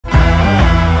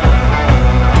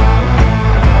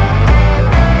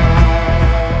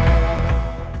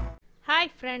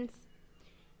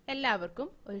എല്ലാവർക്കും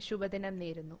ഒരു ശുഭദിനം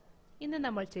നേരുന്നു. ഇന്ന്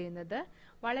നമ്മൾ ചെയ്യുന്നത്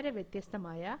വളരെ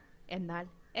വ്യത്യസ്തമായ എന്നാൽ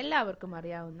എല്ലാവർക്കും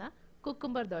അറിയാവുന്ന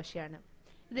കുക്കുംബർ ദോശയാണ്.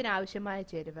 ഇതിനാവശ്യമായ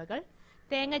ചേരുവകൾ: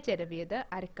 തേങ്ങ ചിരവിയത്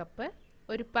 1/2 കപ്പ്,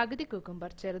 ഒരു പകുതി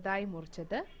കുക്കുംബർ ചെറുതായി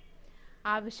മുറിച്ചത്,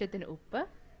 ആവശ്യത്തിന് ഉപ്പ്,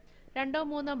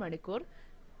 2-3 മണിക്കൂർ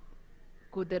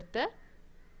കുതിർത്ത്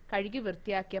കഴുകി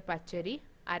വൃത്തിയാക്കിയ പച്ചരി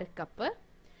 1/2 കപ്പ്,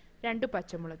 2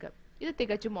 പച്ചമുളക്. ഇത്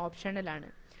തികച്ചും ഓപ്ഷണലാണ്.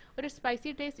 ഒരു സ്പൈസി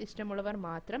ടേസ്റ്റ് ഇഷ്ടമുള്ളവർ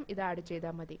മാത്രം ഇത് ആഡ്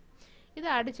ചെയ്താൽ മതി. ഇത്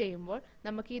ആഡ് ചെയ്യുമ്പോൾ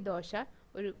നമുക്ക് ഈ ദോശ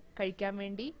കഴിക്കാൻ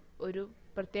വേണ്ടി ഒരു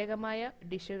പ്രത്യേകമായ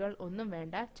ഡിഷുകൾ ഒന്നും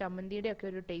വേണ്ട. ചമ്മന്തിയുടെ ഒക്കെ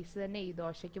ഒരു ടേസ്റ്റ് തന്നെ ഈ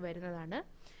ദോശയ്ക്ക് വരുന്നതാണ്.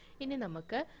 ഇനി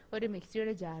നമുക്ക് ഒരു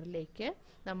മിക്സിയുടെ ജാറിലേക്ക്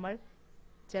നമ്മൾ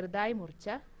ചെറുതായി മുറിച്ച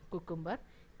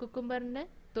കുക്കുംബറിന്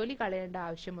തൊലി കളയേണ്ട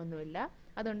ആവശ്യമൊന്നുമില്ല.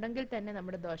 അതുണ്ടെങ്കിൽ തന്നെ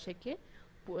നമ്മുടെ ദോശയ്ക്ക്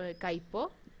കയ്പോ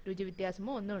രുചി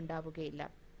വ്യത്യാസമോ ഒന്നും ഉണ്ടാവുകയില്ല.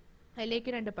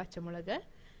 അതിലേക്ക് 2 പച്ചമുളക്,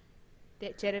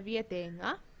 ചിരവിയ തേങ്ങ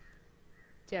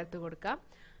ചേർത്ത് കൊടുക്കാം.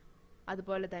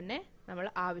 അതുപോലെ തന്നെ നമ്മൾ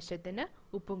ആവശ്യത്തിന്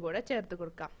ഉപ്പും കൂടെ ചേർത്ത്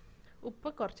കൊടുക്കാം. ഉപ്പ്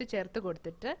കുറച്ച് ചേർത്ത്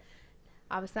കൊടുത്തിട്ട്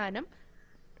അവസാനം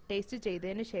ടേസ്റ്റ്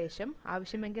ചെയ്തതിന് ശേഷം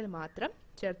ആവശ്യമെങ്കിൽ മാത്രം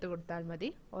ചേർത്ത് കൊടുത്താൽ മതി.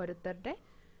 ഓരോരുത്തരുടെ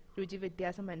രുചി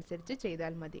വ്യത്യാസം അനുസരിച്ച്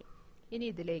ചെയ്താൽ മതി. ഇനി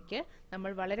ഇതിലേക്ക്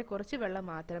നമ്മൾ വളരെ കുറച്ച് വെള്ളം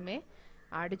മാത്രമേ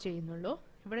ആഡ് ചെയ്യുന്നുള്ളൂ.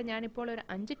 ഇവിടെ ഞാനിപ്പോൾ ഒരു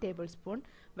 5 ടേബിൾ സ്പൂൺ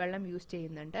വെള്ളം യൂസ്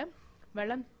ചെയ്യുന്നുണ്ട്.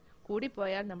 വെള്ളം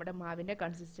കൂടിപ്പോയാൽ നമ്മുടെ മാവിൻ്റെ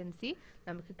കൺസിസ്റ്റൻസി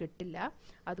നമുക്ക് കിട്ടില്ല.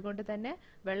 അതുകൊണ്ട് തന്നെ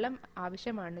വെള്ളം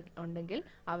ഉണ്ടെങ്കിൽ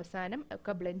അവസാനം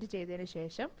ഒക്കെ ബ്ലെൻഡ് ചെയ്തതിന്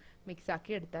ശേഷം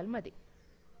മിക്സാക്കി എടുത്താൽ മതി.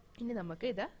 ഇനി നമുക്ക്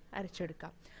ഇത്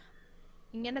അരച്ചെടുക്കാം.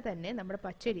 ഇങ്ങനെ തന്നെ നമ്മുടെ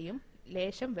പച്ചരിയും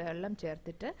ലേശം വെള്ളം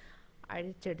ചേർത്തിട്ട്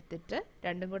അരച്ചെടുത്തിട്ട്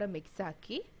രണ്ടും കൂടെ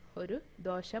മിക്സാക്കി ഒരു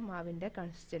ദോശ മാവിൻ്റെ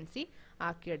കൺസിസ്റ്റൻസി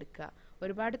ആക്കിയെടുക്കുക.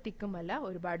 ഒരുപാട് തിക്കുമല്ല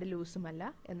ഒരുപാട് ലൂസുമല്ല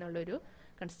എന്നുള്ളൊരു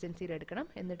കൺസിസ്റ്റൻസിയിൽ എടുക്കണം.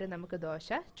 എന്നിട്ട് നമുക്ക് ദോശ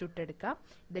ചുട്ടെടുക്കാം.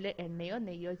 ഇതിൽ എണ്ണയോ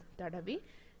നെയ്യോ തടവി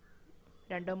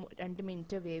 2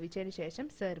 മിനിറ്റ് വേവിച്ചതിന് ശേഷം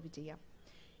സെർവ് ചെയ്യാം.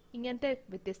 ഇങ്ങനത്തെ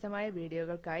വ്യത്യസ്തമായ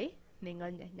വീഡിയോകൾക്കായി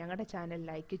നിങ്ങൾ ഞങ്ങളുടെ ചാനൽ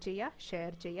ലൈക്ക് ചെയ്യുക,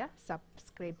 ഷെയർ ചെയ്യുക,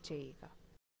 സബ്സ്ക്രൈബ് ചെയ്യുക.